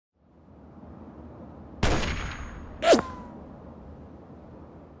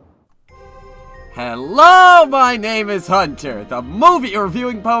Hello, my name is Hunter, the movie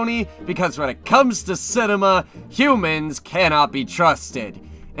reviewing pony, because when it comes to cinema, humans cannot be trusted.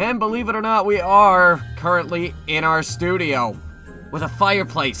 And believe it or not, we are currently in our studio with a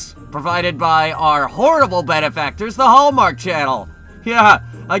fireplace provided by our horrible benefactors, the Hallmark Channel. Yeah,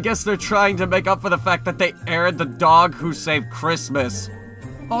 I guess they're trying to make up for the fact that they aired The Dog Who Saved Christmas.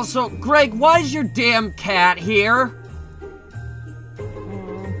 Also, Greg, why is your damn cat here?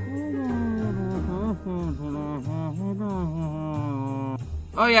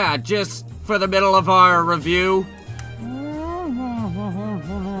 Oh yeah, just for the middle of our review.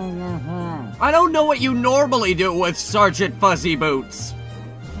 I don't know what you normally do with Sergeant Fuzzy Boots.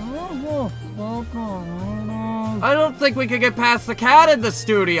 I don't think we can get past the cat in the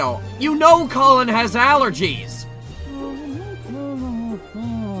studio. You know Colin has allergies.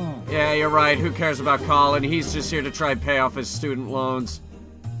 Yeah, you're right. Who cares about Colin? He's just here to try and pay off his student loans.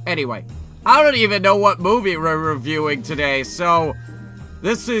 Anyway, I don't even know what movie we're reviewing today, so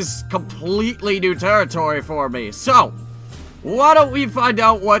this is completely new territory for me. So, why don't we find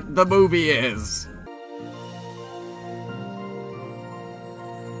out what the movie is?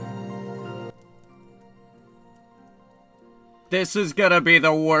 This is gonna be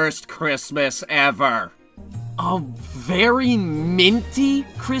the worst Christmas ever. A Very Minty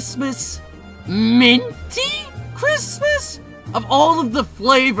Christmas? Minty Christmas? Of all of the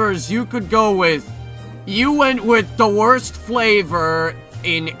flavors you could go with, you went with the worst flavor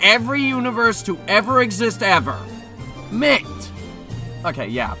in every universe to ever exist ever. Mint. Okay,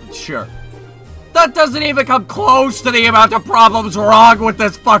 yeah, sure. That doesn't even come close to the amount of problems wrong with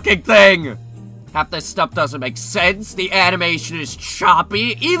this fucking thing. Half this stuff doesn't make sense, the animation is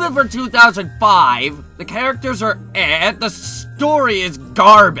choppy, even for 2005, the characters are the story is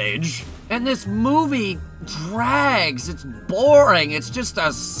garbage, and this movie drags, it's boring, it's just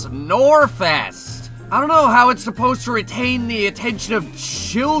a snore fest. I don't know how it's supposed to retain the attention of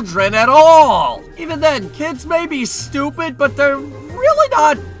children at all. Even then, kids may be stupid, but they're really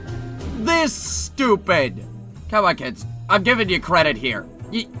not this stupid. Come on, kids, I'm giving you credit here.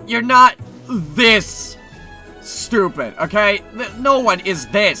 You're not this stupid, okay? No one is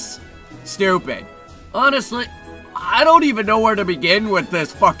this stupid. Honestly, I don't even know where to begin with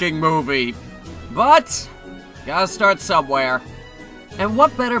this fucking movie. But, gotta start somewhere. And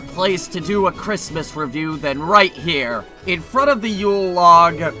what better place to do a Christmas review than right here, in front of the Yule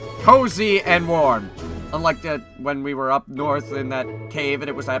log, cozy and warm. Unlike when we were up north in that cave and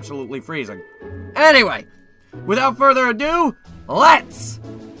it was absolutely freezing. Anyway, without further ado, let's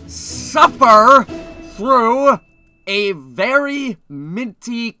suffer through A Very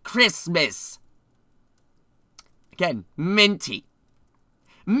Minty Christmas. Again, minty.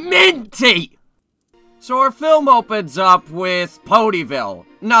 Minty! So our film opens up with Ponyville.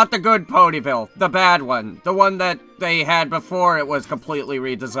 Not the good Ponyville, the bad one. The one that they had before it was completely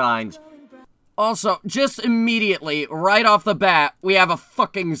redesigned. Also, just immediately, right off the bat, we have a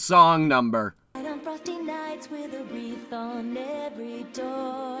fucking song number. Frosty nights with a wreath on every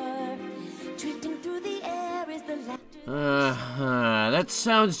door. Drifting through the air is the laughter. That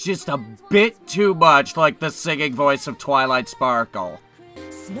sounds just a bit too much like the singing voice of Twilight Sparkle.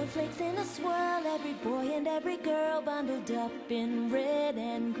 Snowflakes in a swirl, every boy and every girl bundled up in red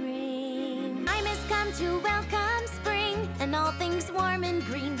and green. Time has come to welcome spring and all things warm and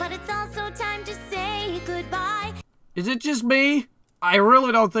green, but it's also time to say goodbye. Is it just me? I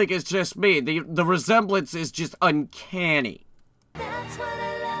really don't think it's just me. The resemblance is just uncanny. That's what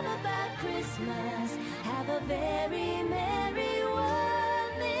I love about Christmas. Have a very merry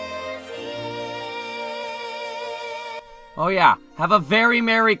one this year. Oh yeah, have a very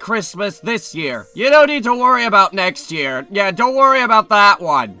merry Christmas this year. You don't need to worry about next year. Yeah, don't worry about that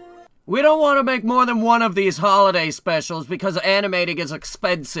one. We don't want to make more than one of these holiday specials because animating is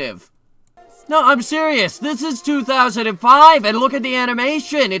expensive. No, I'm serious. This is 2005, and look at the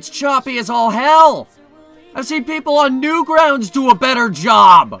animation. It's choppy as all hell. I've seen people on Newgrounds do a better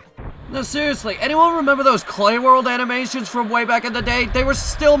job. No, seriously, anyone remember those Clay World animations from way back in the day? They were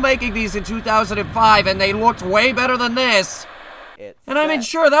still making these in 2005, and they looked way better than this. And I mean,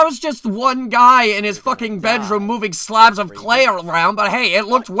 sure, that was just one guy in his fucking bedroom moving slabs of clay around, but hey, it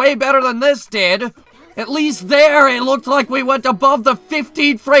looked way better than this did. At least there, it looked like we went above the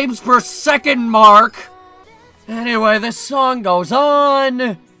 15 frames per second mark. Anyway, this song goes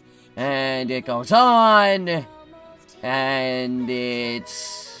on, and it goes on, and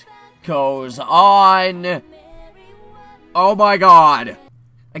it goes on. Oh my god.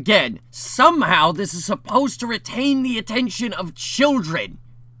 Again, somehow this is supposed to retain the attention of children.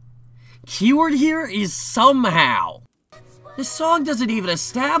 Keyword here is somehow. This song doesn't even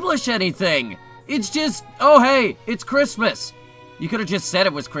establish anything. It's just, oh hey, it's Christmas. You could have just said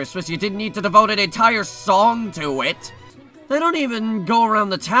it was Christmas. You didn't need to devote an entire song to it. They don't even go around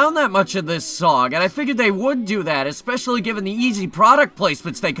the town that much in this song, and I figured they would do that, especially given the easy product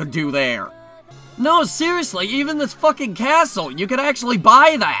placements they could do there. No, seriously, even this fucking castle, you could actually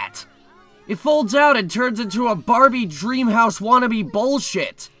buy that. It folds out and turns into a Barbie Dreamhouse wannabe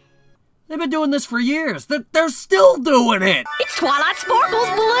bullshit. They've been doing this for years. They're still doing it! It's Twilight Sparkle's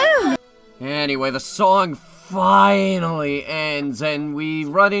balloon! Anyway, the song finally ends, and we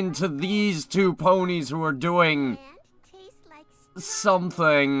run into these two ponies who are doing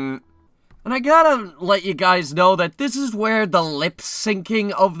something. And I gotta let you guys know that this is where the lip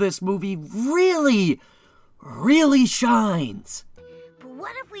syncing of this movie really, really shines. But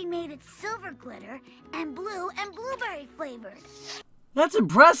what if we made it silver glitter and blueberry flavored? That's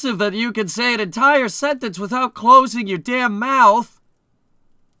impressive that you can say an entire sentence without closing your damn mouth.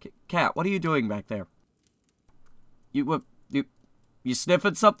 Cat, what are you doing back there? You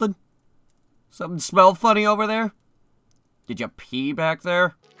sniffing something? Something smell funny over there? Did you pee back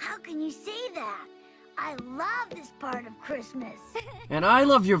there? How can you say that? I love this part of Christmas. And I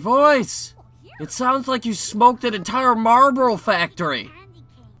love your voice. It sounds like you smoked an entire Marlboro factory.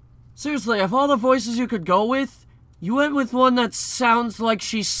 Seriously, of all the voices you could go with, you went with one that sounds like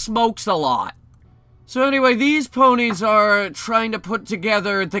she smokes a lot. So anyway, these ponies are trying to put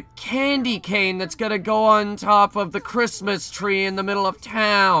together the candy cane that's gonna go on top of the Christmas tree in the middle of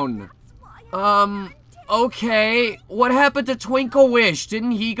town. Okay, what happened to Twinkle Wish?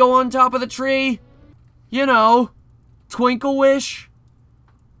 Didn't he go on top of the tree? You know, Twinkle Wish?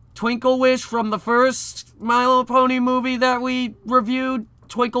 Twinkle Wish from the first My Little Pony movie that we reviewed?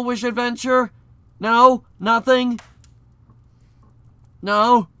 Twinkle Wish Adventure? No? Nothing?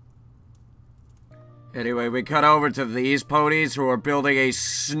 No? Anyway, we cut over to these ponies who are building a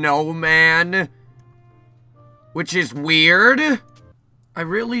snowman, which is weird. I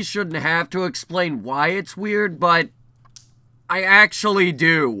really shouldn't have to explain why it's weird, but I actually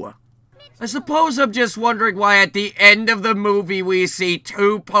do. I suppose I'm just wondering why at the end of the movie we see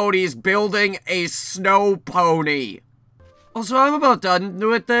two ponies building a snow pony. Also, I'm about done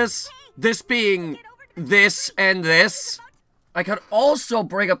with this. This being this and this. I could also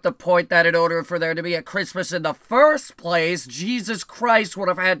bring up the point that in order for there to be a Christmas in the first place, Jesus Christ would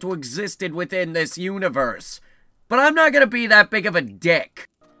have had to existed within this universe. But I'm not gonna be that big of a dick.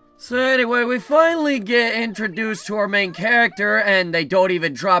 So anyway, we finally get introduced to our main character, and they don't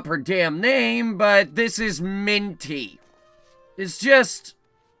even drop her damn name, but this is Minty. It's just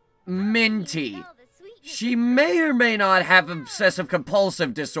Minty. She may or may not have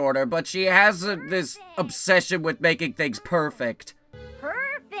obsessive-compulsive disorder, but she has this obsession with making things perfect.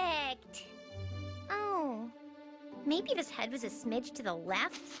 Perfect! Oh, maybe if his head was a smidge to the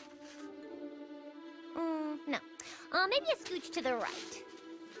left? No. Maybe a scooch to the right.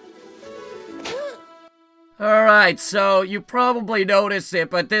 Alright, so you probably noticed it,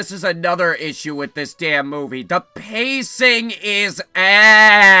 but this is another issue with this damn movie. The pacing is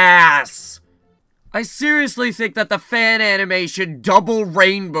ass! I seriously think that the fan animation Double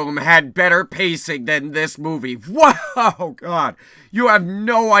Rainbow had better pacing than this movie. Wow, God. You have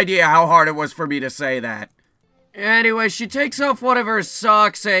no idea how hard it was for me to say that. Anyway, she takes off one of her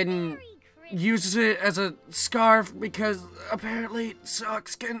socks and uses it as a scarf because apparently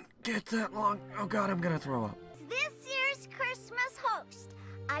socks can get that long. Oh God, I'm gonna throw up. This year's Christmas host.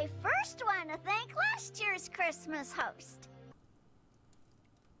 I first want to thank last year's Christmas host.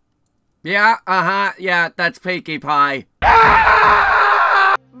 Yeah, yeah, that's Pinkie Pie.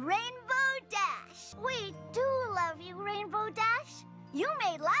 Rainbow Dash. We do love you, Rainbow Dash. You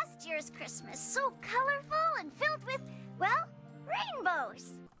made last year's Christmas so colorful and filled with, well,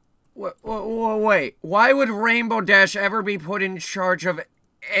 rainbows. Wait, why would Rainbow Dash ever be put in charge of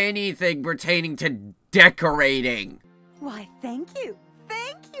anything pertaining to decorating? Why, thank you.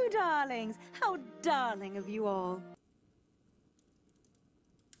 Thank you, darlings. How darling of you all.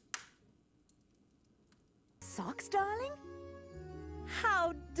 Socks, darling?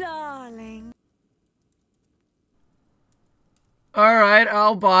 How darling. Alright,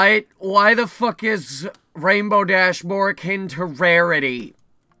 I'll bite. Why the fuck is Rainbow Dash more akin to Rarity?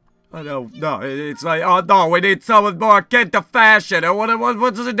 No, it's like, oh no, we need someone more akin to fashion.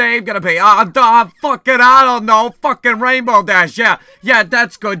 What's the name gonna be? I don't know. Fucking Rainbow Dash. Yeah,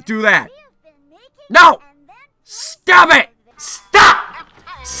 that's good. Do that. No! Stop it! Stop!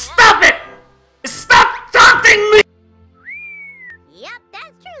 Stop it! Stop taunting me! Yep,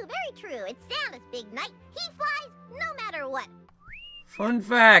 that's true. Very true. It's Santa's big night. He flies no matter what. Fun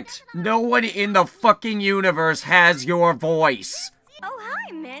fact, no one in the fucking universe has your voice. Oh,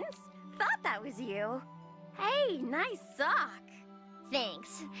 hi, Mince. thought that was you. Hey, nice sock.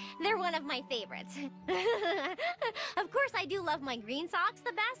 Thanks. They're one of my favorites. Of course, I do love my green socks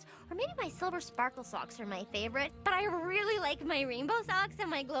the best, or maybe my silver sparkle socks are my favorite, but I really like my rainbow socks and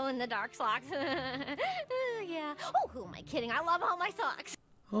my glow-in-the-dark socks. Yeah. Oh, who am I kidding? I love all my socks.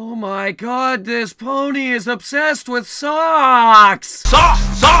 Oh my god, this pony is obsessed with socks!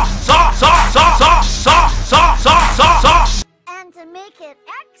 And to make it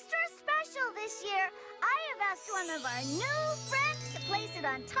extra special this year, I have asked one of our new friends to place it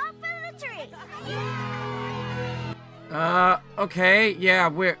on top of the tree. Okay, yeah,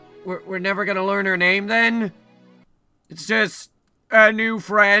 we're never gonna learn her name then? It's just a new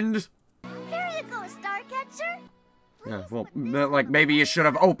friend. Here you go, Starcatcher. Yeah, well, like, maybe you should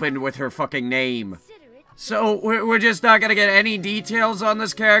have opened with her fucking name. So, we're just not gonna get any details on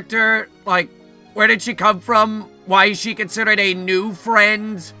this character? Like, where did she come from? Why is she considered a new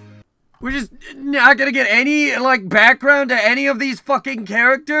friend? We're just not gonna get any, like, background to any of these fucking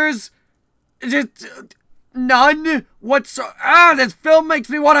characters? Just, none? This film makes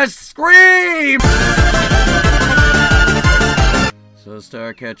me want to scream! So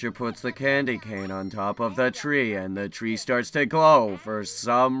Starcatcher puts the candy cane on top of the tree, and the tree starts to glow for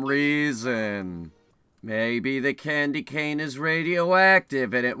some reason. Maybe the candy cane is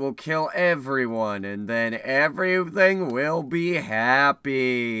radioactive and it will kill everyone, and then everything will be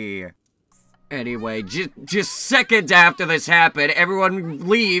happy. Anyway, just seconds after this happened, everyone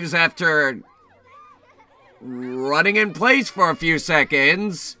leaves after running in place for a few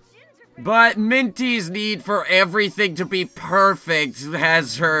seconds. But Minty's need for everything to be perfect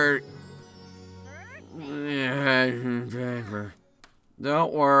has her...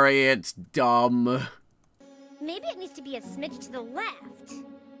 Don't worry, it's dumb. Maybe it needs to be a smidge to the left.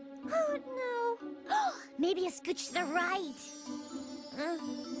 Oh, no. Maybe a scooch to the right.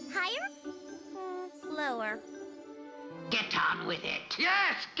 Higher? Lower. Get on with it.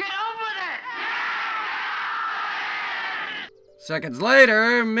 Yes, get on with it! Seconds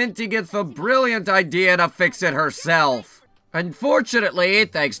later, Minty gets the brilliant idea to fix it herself. Unfortunately,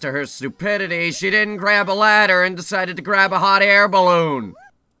 thanks to her stupidity, she didn't grab a ladder and decided to grab a hot air balloon.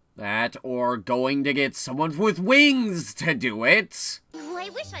 That, or going to get someone with wings to do it. Oh,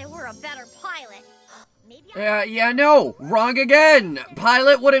 I wish I were a better pilot. Yeah, no, wrong again.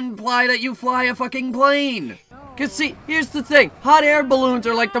 Pilot would imply that you fly a fucking plane. Cause see, here's the thing, hot air balloons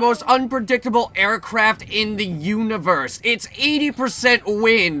are like the most unpredictable aircraft in the universe. It's 80%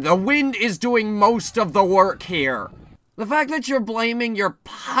 wind. The wind is doing most of the work here. The fact that you're blaming your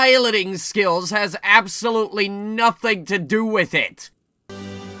piloting skills has absolutely nothing to do with it.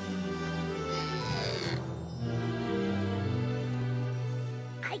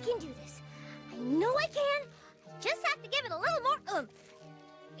 I can do this. I know I can. I just have to give it a little more oomph.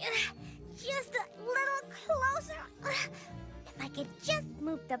 Just a little closer. If I could just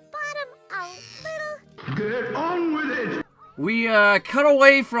move the bottom a little. Get on with it! We, cut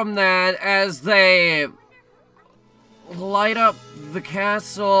away from that as they light up the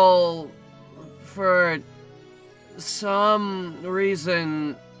castle for some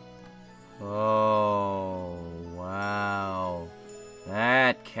reason. Oh, wow.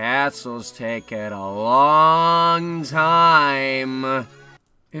 That castle's taken a long time.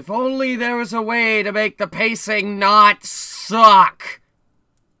 If only there was a way to make the pacing not suck.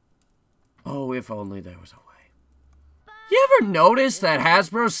 Oh, if only there was a way. You ever notice that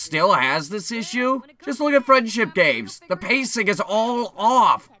Hasbro still has this issue? Just look at Friendship Games. The pacing is all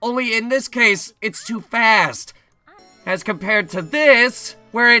off. Only in this case, it's too fast. As compared to this,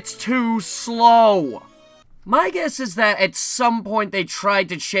 where it's too slow. My guess is that at some point they tried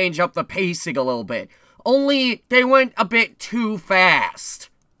to change up the pacing a little bit. Only they went a bit too fast.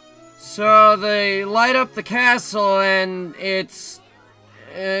 So they light up the castle and it's...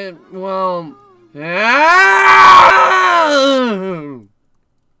 well...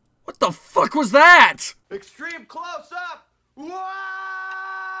 What the fuck was that? Extreme close-up!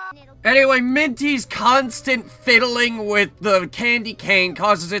 Anyway, Minty's constant fiddling with the candy cane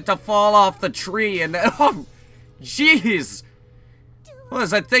causes it to fall off the tree and... Oh, jeez! What,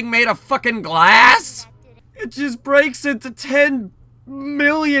 is that thing made of fucking glass? It just breaks into 10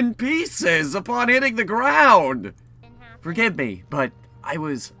 million pieces upon hitting the ground. Forgive me, but I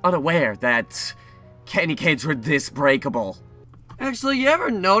was unaware that candy canes were this breakable. Actually, you ever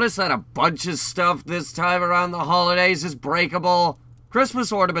notice that a bunch of stuff this time around the holidays is breakable?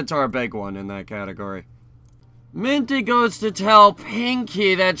 Christmas ornaments are a big one in that category. Minty goes to tell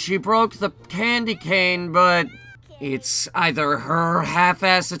Pinky that she broke the candy cane, but it's either her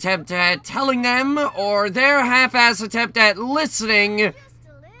half-ass attempt at telling them or their half-ass attempt at listening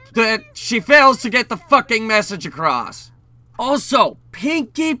that she fails to get the fucking message across. Also,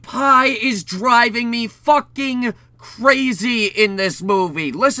 Pinkie Pie is driving me fucking crazy in this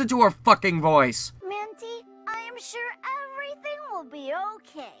movie. Listen to her fucking voice. Minty, I am sure everything will be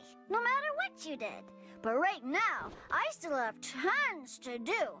okay, no matter what you did. But right now, I still have tons to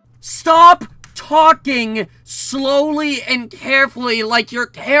do. Stop talking slowly and carefully like you're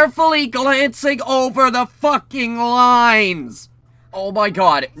carefully glancing over the fucking lines. Oh my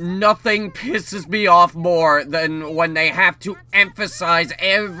god, nothing pisses me off more than when they have to emphasize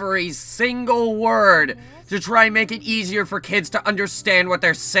every single word to try and make it easier for kids to understand what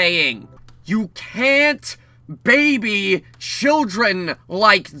they're saying. You can't baby children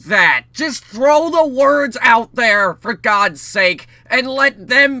like that. Just throw the words out there, for God's sake, and let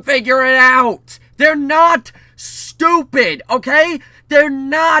them figure it out. They're not stupid, okay? They're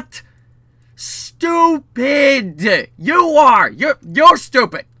not stupid. You are. You're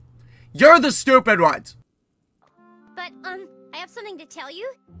stupid. You're the stupid ones. But, I have something to tell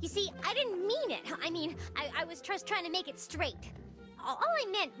you. You see, I didn't mean it. I mean, I was just trying to make it straight. All I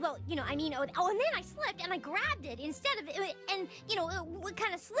meant, well, you know, I mean, oh, and then I slipped and I grabbed it instead of it, and, you know, it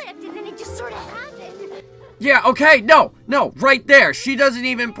kind of slipped and then it just sort of happened. Yeah, okay, no, right there. She doesn't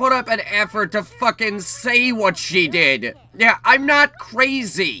even put up an effort to fucking say what she did. Yeah, I'm not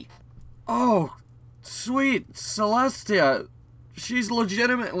crazy. Oh, sweet Celestia. She's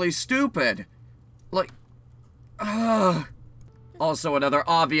legitimately stupid. Like, Also, another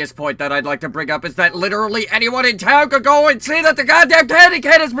obvious point that I'd like to bring up is that literally anyone in town could go and see that the goddamn candy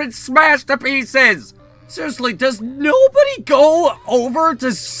cane has been smashed to pieces! Seriously, does nobody go over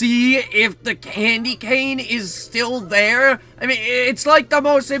to see if the candy cane is still there? I mean, it's like the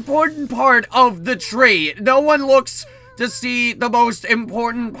most important part of the tree. No one looks to see the most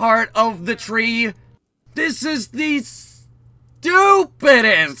important part of the tree. This is the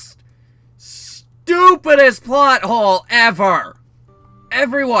stupidest plot hole ever.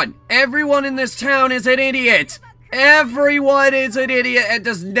 Everyone in this town is an idiot. Everyone is an idiot and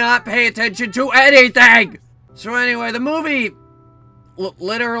does not pay attention to anything. So anyway, the movie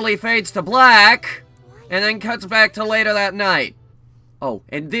literally fades to black and then cuts back to later that night. Oh,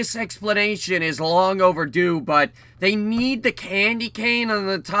 and this explanation is long overdue, but they need the candy cane on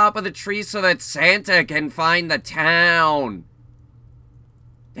the top of the tree so that Santa can find the town.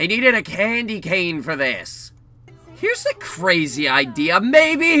 They needed a candy cane for this. Here's a crazy idea.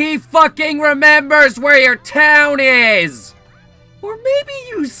 Maybe he fucking remembers where your town is! Or maybe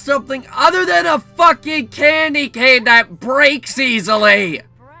use something other than a fucking candy cane that breaks easily!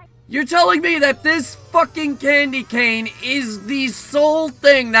 You're telling me that this fucking candy cane is the sole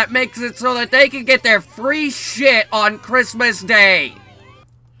thing that makes it so that they can get their free shit on Christmas Day?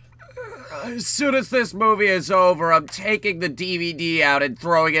 As soon as this movie is over, I'm taking the DVD out and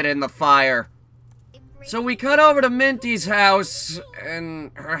throwing it in the fire. So we cut over to Minty's house, and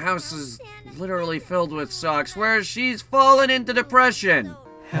her house is literally filled with socks, where she's fallen into depression.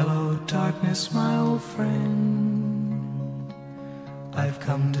 Hello, darkness, my old friend. I've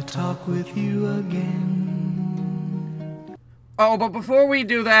come to talk with you again. Oh, but before we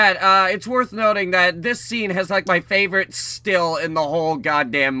do that, it's worth noting that this scene has, like, my favorite still in the whole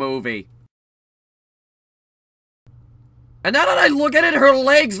goddamn movie. And now that I look at it, her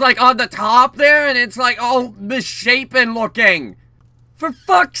leg's like on the top there, and it's like all misshapen looking. For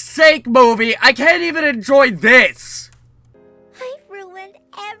fuck's sake, movie, I can't even enjoy this. I've ruined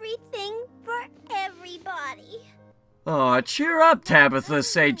everything for everybody. Aw, cheer up, Tabitha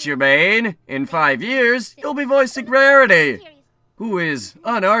St. Germain. In 5 years, you'll be voicing Rarity, who is,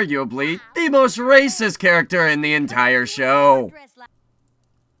 unarguably, the most racist character in the entire show.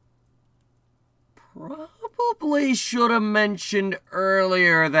 Probably should have mentioned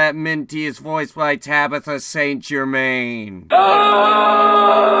earlier that Minty is voiced by Tabitha St. Germain.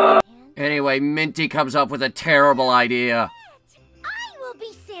 Anyway, Minty comes up with a terrible idea. I will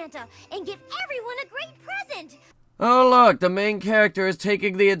be Santa and give everyone a great present. Oh look, the main character is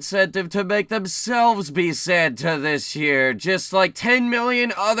taking the incentive to make themselves be Santa this year, just like 10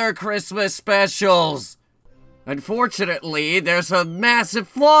 million other Christmas specials. Unfortunately, there's a massive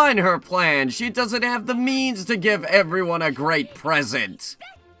flaw in her plan. She doesn't have the means to give everyone a great present.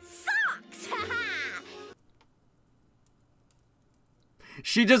 Socks!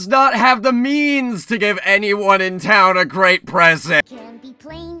 She does not have the means to give anyone in town a great present. Can be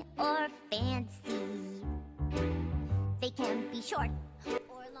plain or fancy. They can be short or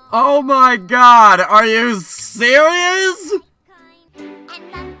long. Oh my god, are you serious?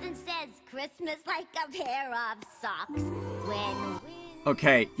 And nothing says Christmas like a pair of socks.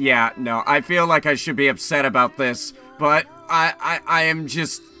 Okay, yeah, no, I feel like I should be upset about this, but I am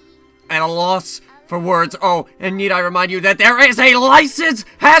just at a loss for words. Oh, and need I remind you that there is a licensed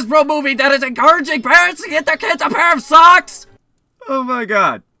Hasbro movie that is encouraging parents to get their kids a pair of socks? Oh my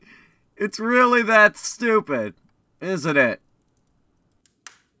god. It's really that stupid, isn't it?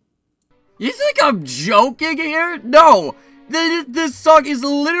 You think I'm joking here? No! This song is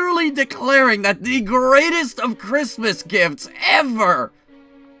literally declaring that the greatest of Christmas gifts ever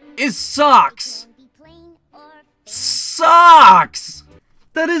is socks. Socks!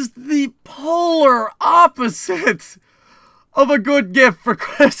 That is the polar opposite of a good gift for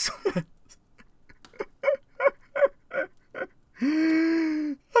Christmas.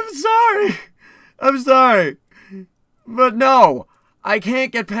 I'm sorry. But no, I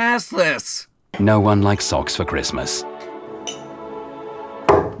can't get past this. No one likes socks for Christmas.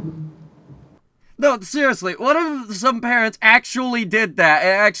 No, seriously, what if some parents actually did that and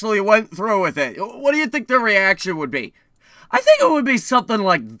actually went through with it? What do you think their reaction would be? I think it would be something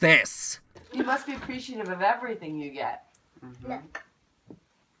like this. You must be appreciative of everything you get. Look.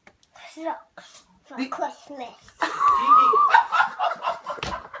 Socks for Christmas.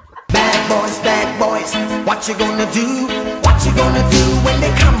 Bad boys, what you gonna do? What you gonna do when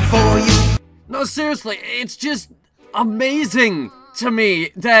they come for you? No, seriously, it's just amazing to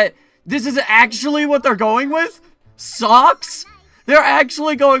me that this is actually what they're going with? Socks? They're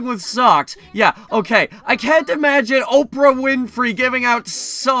actually going with socks. Yeah, okay. I can't imagine Oprah Winfrey giving out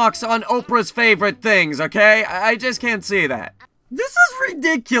socks on Oprah's favorite things, okay? I just can't see that. This is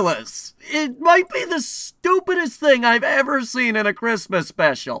ridiculous. It might be the stupidest thing I've ever seen in a Christmas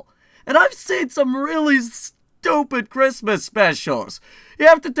special. And I've seen some really stupid Christmas specials. You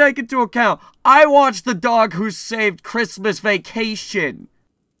have to take into account, I watched The Dog Who Saved Christmas Vacation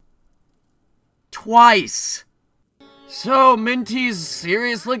twice. So, Minty's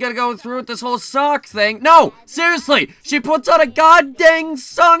seriously gonna go through with this whole sock thing? No! Seriously! She puts on a goddamn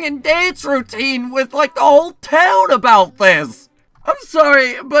song and dance routine with, like, the whole town about this! I'm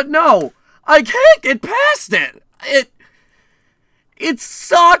sorry, but no! I can't get past it! It's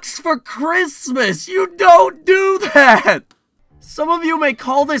socks for Christmas! You don't do that! Some of you may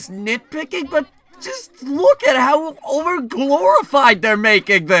call this nitpicking, but just look at how over-glorified they're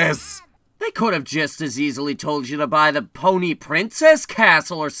making this! They could have just as easily told you to buy the Pony Princess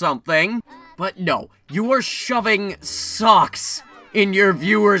Castle or something. But no, you are shoving socks in your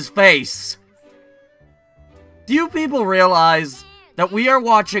viewer's face. Do you people realize that we are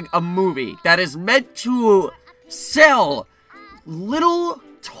watching a movie that is meant to sell little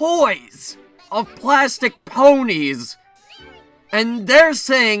toys of plastic ponies, and they're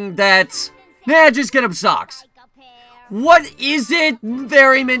saying that, nah, just get them socks? What is it,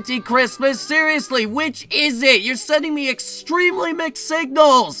 Very Minty Christmas? Seriously, which is it? You're sending me extremely mixed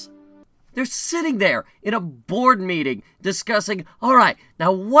signals. They're sitting there in a board meeting discussing, alright,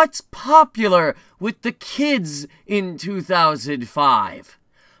 now what's popular with the kids in 2005?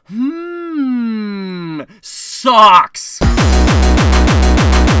 Socks!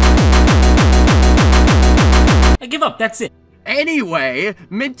 I give up, that's it. Anyway,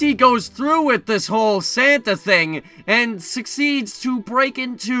 Minty goes through with this whole Santa thing and succeeds to break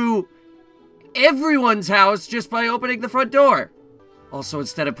into everyone's house just by opening the front door. Also,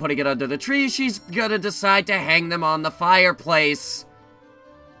 instead of putting it under the tree, she's gonna decide to hang them on the fireplace.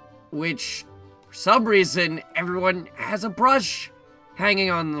 Which, for some reason, everyone has a brush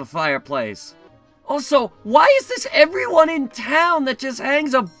hanging on the fireplace. Also, why is this everyone in town that just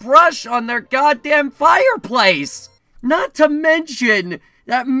hangs a brush on their goddamn fireplace? Not to mention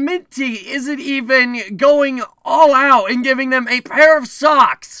that Minty isn't even going all out and giving them a pair of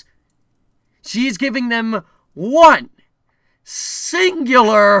socks. She's giving them one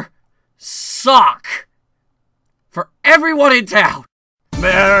singular sock for everyone in town.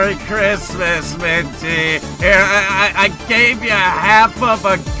 Merry Christmas, Minty. Here, I gave you half of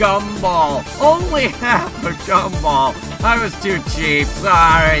a gumball. Only half a gumball. I was too cheap,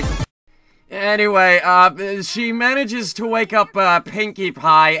 sorry. Anyway, she manages to wake up Pinkie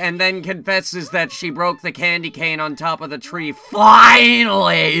Pie and then confesses that she broke the candy cane on top of the tree.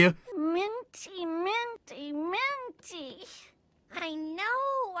 Finally! Minty, Minty, Minty. I know.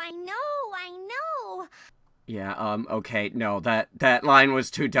 Yeah, okay, no, that line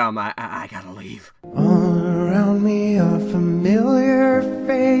was too dumb. I gotta leave. All around me are familiar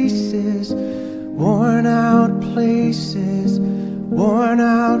faces, worn out places, worn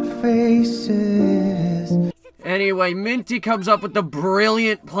out faces. Anyway, Minty comes up with the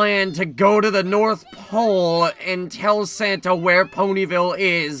brilliant plan to go to the North Pole and tell Santa where Ponyville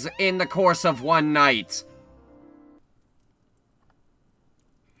is in the course of one night.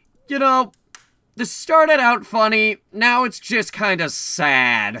 You know, this started out funny, now it's just kinda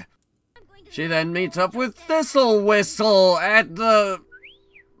sad. She then meets up with Thistle Whistle at the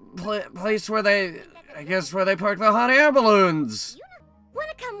place where they, I guess, where they park the hot air balloons.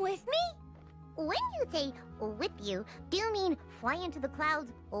 Wanna come with me? When you say with you, do you mean fly into the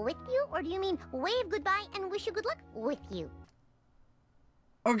clouds with you, or do you mean wave goodbye and wish you good luck with you?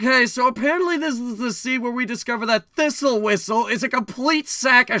 Okay, so apparently this is the scene where we discover that Thistle Whistle is a complete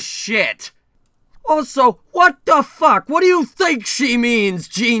sack of shit. Also, what the fuck? What do you think she means,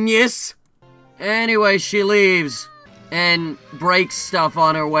 genius? Anyway, she leaves and breaks stuff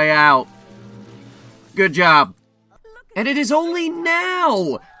on her way out. Good job. And it is only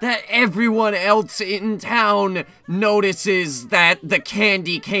now that everyone else in town notices that the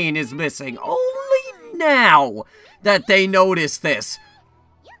candy cane is missing. Only now that they notice this.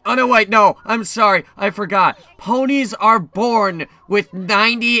 Oh no, wait, no, I'm sorry, I forgot. Ponies are born with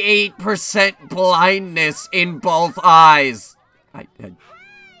 98% blindness in both eyes.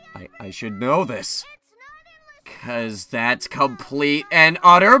 I should know this. 'Cause that's complete and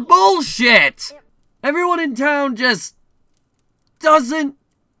utter bullshit! Everyone in town just doesn't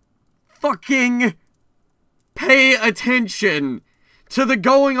fucking pay attention to the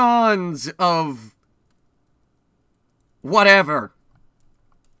going-ons of whatever.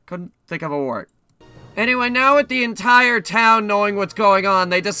 Couldn't think of a word. Anyway, now with the entire town knowing what's going on,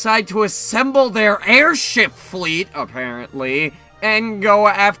 they decide to assemble their airship fleet, apparently, and go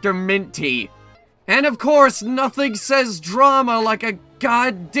after Minty. And of course, nothing says drama like a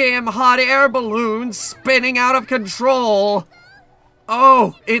goddamn hot air balloon spinning out of control.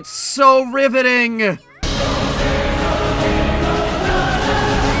 Oh, it's so riveting!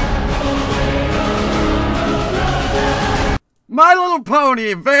 My Little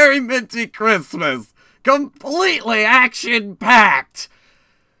Pony, Very Minty Christmas. Completely action-packed.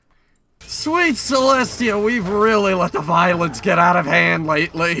 Sweet Celestia, we've really let the violence get out of hand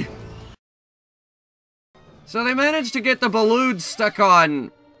lately. So they managed to get the balloon stuck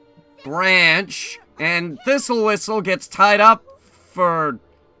on Branch, and Thistle Whistle gets tied up for...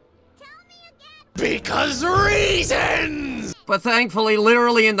 because reasons! But thankfully,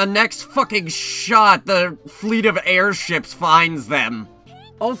 literally in the next fucking shot, the fleet of airships finds them.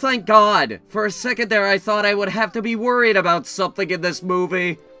 Oh, thank God. For a second there, I thought I would have to be worried about something in this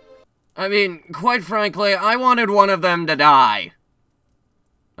movie. I mean, quite frankly, I wanted one of them to die.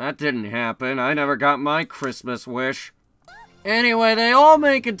 That didn't happen. I never got my Christmas wish. Anyway, they all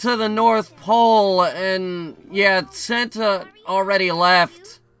make it to the North Pole, and yeah, Santa already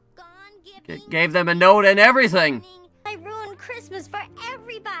left. Gave them a note and everything. I ruined Christmas for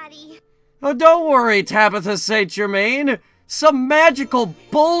everybody. Oh, don't worry, Tabitha St. Germain. Some magical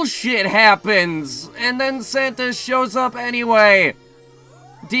bullshit happens, and then Santa shows up anyway,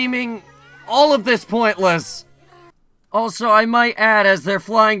 deeming all of this pointless. Also, I might add, as they're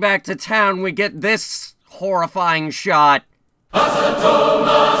flying back to town, we get this horrifying shot.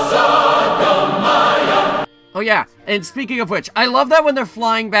 Oh yeah, and speaking of which, I love that when they're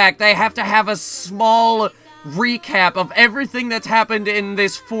flying back, they have to have a small recap of everything that's happened in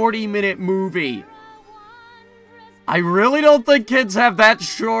this 40-minute movie. I really don't think kids have that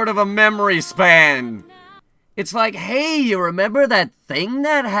short of a memory span. It's like, hey, you remember that thing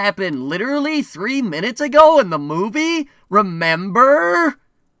that happened literally 3 minutes ago in the movie? Remember?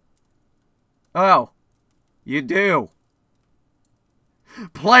 Oh, you do.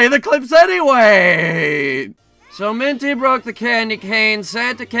 Play the clips anyway! So Minty broke the candy cane,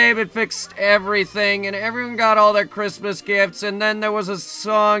 Santa came and fixed everything, and everyone got all their Christmas gifts, and then there was a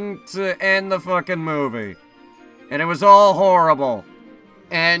song to end the fucking movie. And it was all horrible.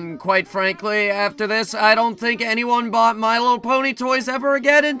 And quite frankly, after this, I don't think anyone bought My Little Pony toys ever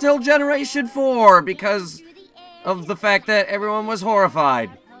again until Generation 4, because of the fact that everyone was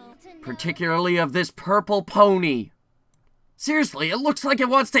horrified. Particularly of this purple pony. Seriously, it looks like it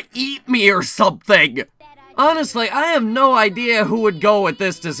wants to eat me or something! Honestly, I have no idea who would go with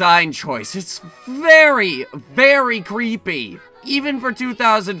this design choice. It's very, very creepy. Even for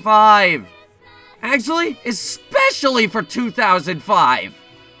 2005. Actually, especially for 2005.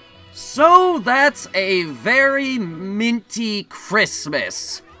 So that's A Very Minty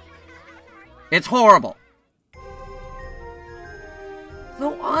Christmas. It's horrible.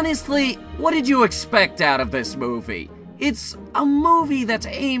 Though honestly, what did you expect out of this movie? It's a movie that's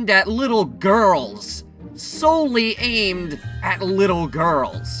aimed at little girls. Solely aimed at little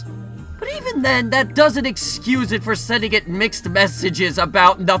girls. But even then, that doesn't excuse it for sending it mixed messages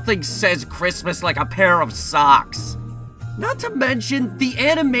about nothing says Christmas like a pair of socks. Not to mention, the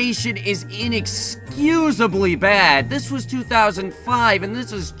animation is inexcusably bad. This was 2005, and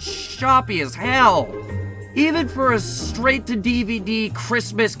this is choppy as hell. Even for a straight-to-DVD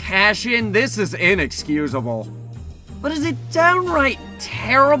Christmas cash-in, this is inexcusable. But is it downright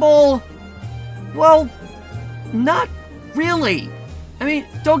terrible? Well, not really. I mean,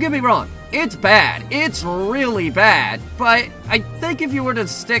 don't get me wrong. It's bad. It's really bad. But I think if you were to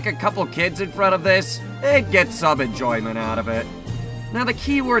stick a couple kids in front of this, they'd get some enjoyment out of it. Now, the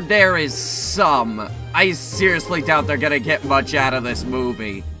key word there is some. I seriously doubt they're gonna get much out of this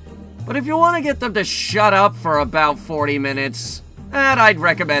movie. But if you want to get them to shut up for about 40 minutes, then I'd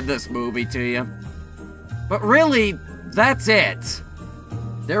recommend this movie to you. But really, that's it.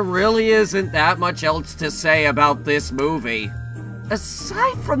 There really isn't that much else to say about this movie.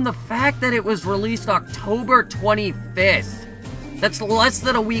 Aside from the fact that it was released October 25th. That's less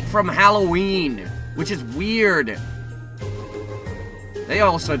than a week from Halloween, which is weird. They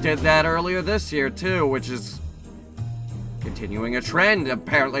also did that earlier this year too, which is continuing a trend,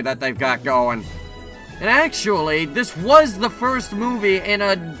 apparently, that they've got going. And actually, this was the first movie in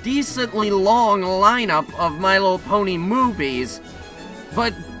a decently long lineup of My Little Pony movies,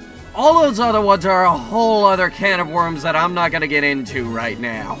 but all those other ones are a whole other can of worms that I'm not gonna get into right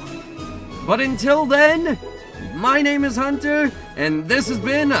now. But until then, my name is Hunter, and this has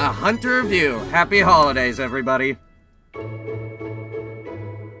been a Hunter Review. Happy holidays, everybody.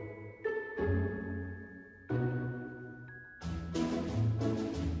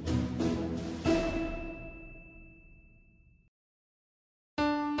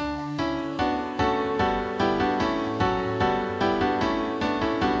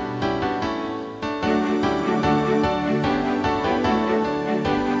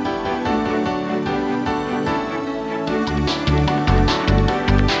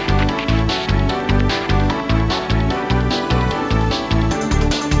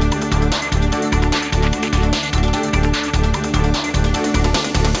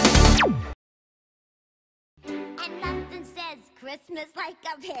 And nothing says Christmas like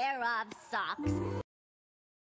a pair of socks.